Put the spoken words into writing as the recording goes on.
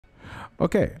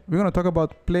Okay, we're going to talk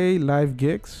about play live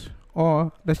gigs,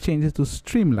 or let's change it to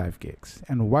stream live gigs,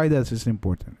 and why that is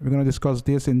important. We're going to discuss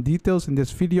this in details in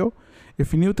this video.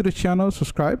 If you're new to the channel,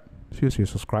 subscribe. Seriously,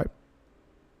 subscribe.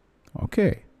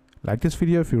 Okay, like this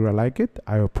video if you really like it.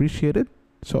 I appreciate it.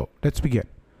 So let's begin.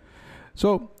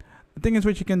 So the thing is,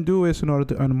 what you can do is, in order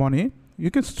to earn money,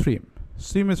 you can stream.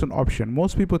 Stream is an option.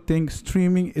 Most people think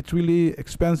streaming, it's really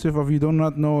expensive, or you do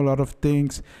not know a lot of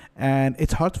things and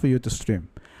it's hard for you to stream.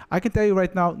 I can tell you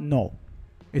right now, no,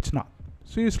 it's not.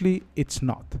 Seriously, it's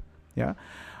not. Yeah.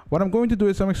 What I'm going to do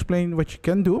is I'm explaining what you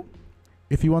can do.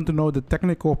 If you want to know the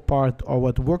technical part or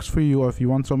what works for you, or if you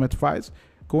want some advice,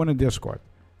 go on the Discord.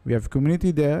 We have a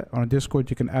community there. On Discord,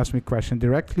 you can ask me questions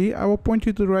directly. I will point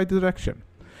you to the right direction.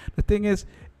 The thing is,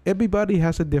 everybody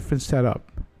has a different setup.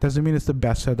 Doesn't mean it's the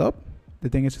best setup. The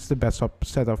thing is, it's the best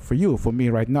setup for you. For me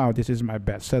right now, this is my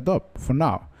best setup for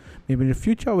now. Maybe in the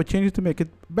future, I will change it to make it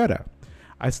better.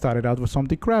 I started out with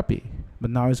something crappy,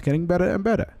 but now it's getting better and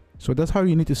better. So that's how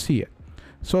you need to see it.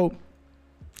 So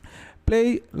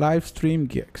play live stream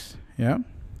gigs. Yeah.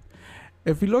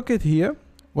 If we look at here,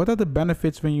 what are the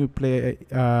benefits when you play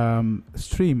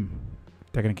stream?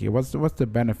 Technically, what's the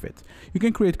benefit? You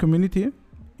can create community.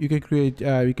 You can create.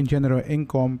 You can generate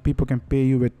income. People can pay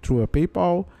you through a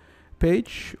PayPal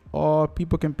page, or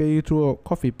people can pay you through a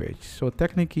coffee page. So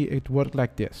technically, it works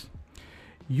like this.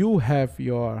 You have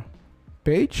your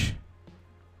page,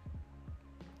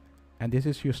 and this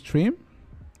is your stream.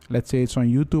 Let's say it's on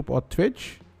YouTube or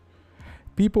Twitch.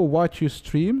 People watch you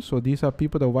stream. So these are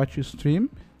people that watch you stream.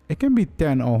 It can be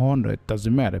 10 or 100,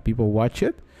 doesn't matter. People watch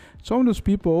it. Some of those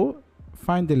people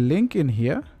find the link in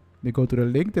here. They go to the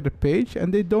link to the page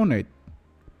and they donate.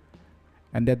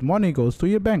 And that money goes to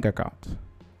your bank account.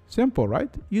 Simple, right?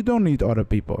 You don't need other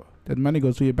people. That money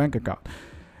goes to your bank account.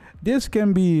 This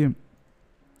can be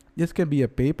a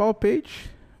PayPal page,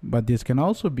 but this can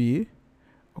also be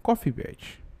a coffee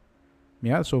page.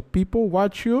 Yeah, so people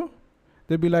watch you.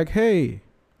 They'll be like, hey,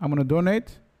 I'm gonna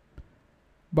donate.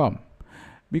 Boom.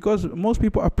 Because most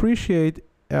people appreciate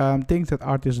things that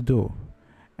artists do.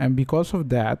 And because of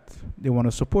that, they want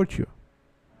to support you.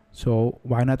 So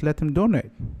why not let them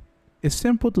donate? It's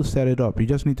simple to set it up. You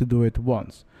just need to do it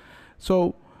once.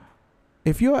 So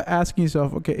if you're asking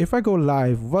yourself, okay, if I go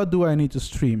live, what do I need to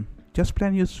stream? Just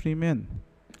plan your stream in.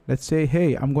 Let's say,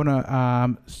 hey, I'm going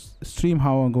to stream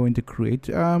how I'm going to create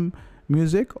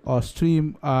music, or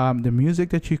stream the music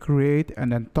that you create,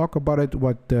 and then talk about it,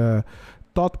 what the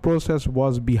thought process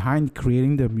was behind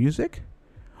creating the music.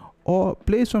 Or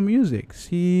play some music.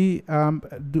 See,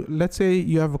 let's say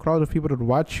you have a crowd of people that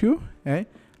watch you.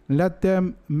 Let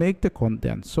them make the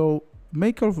content. So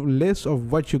make a list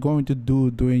of what you're going to do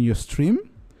during your stream,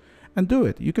 and do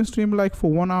it. You can stream like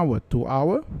for 1 hour, 2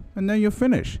 hours, and then you're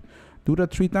finished. Do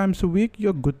that 3 times a week,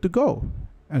 you're good to go.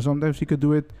 And sometimes you could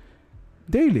do it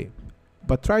daily,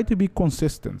 but try to be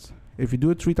consistent. If you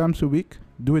do it 3 times a week,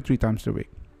 do it 3 times a week.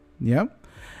 Yeah.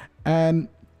 And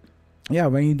yeah,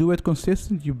 when you do it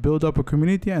consistent, you build up a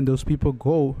community, and those people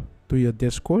go to your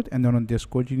Discord, and then on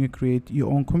Discord you can create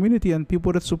your own community and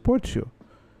people that support you.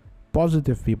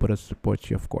 Positive people that support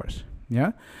you, of course.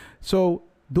 Yeah. So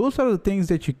those are the things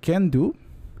that you can do.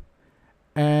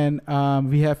 And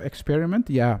we have experiment.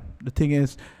 Yeah. The thing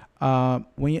is,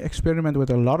 when you experiment with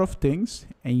a lot of things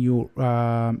and you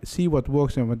see what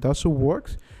works and what doesn't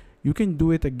work, you can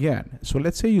do it again. So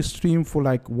let's say you stream for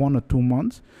like 1 or 2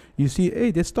 months. You see,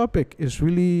 hey, this topic is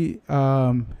really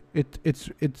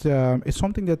it's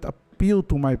something that appeals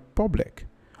to my public,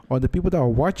 or the people that are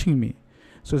watching me.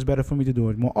 So it's better for me to do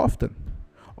it more often.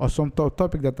 Or some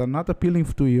topic that are not appealing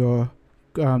to your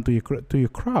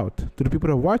crowd, to the people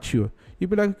that watch you. You'll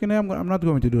be like, okay, I'm not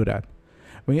going to do that.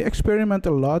 When you experiment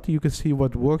a lot, you can see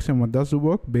what works and what doesn't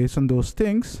work. Based on those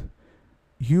things,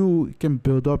 you can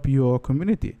build up your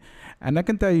community. And I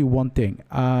can tell you one thing,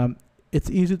 it's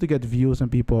easy to get views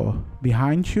and people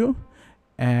behind you,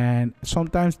 and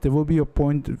sometimes there will be a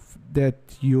point that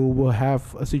you will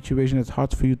have a situation that's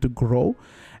hard for you to grow,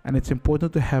 and it's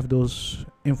important to have those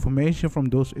information from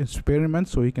those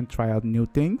experiments so you can try out new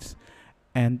things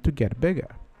and to get bigger.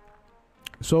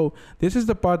 So this is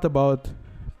the part about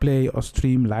play or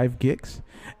stream live gigs.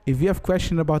 If you have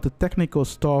questions about the technical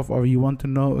stuff, or you want to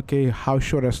know, okay, how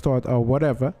should I start or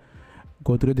whatever,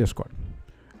 go to the Discord.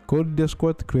 Go to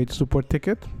Discord, create a support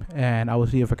ticket, and I will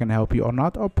see if I can help you or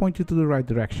not. I'll point you to the right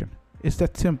direction. It's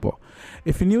that simple.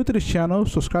 If you're new to the channel,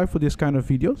 subscribe for this kind of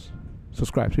videos.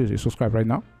 Subscribe, seriously, subscribe right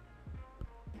now.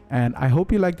 And I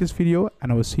hope you like this video,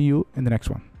 and I will see you in the next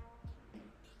one.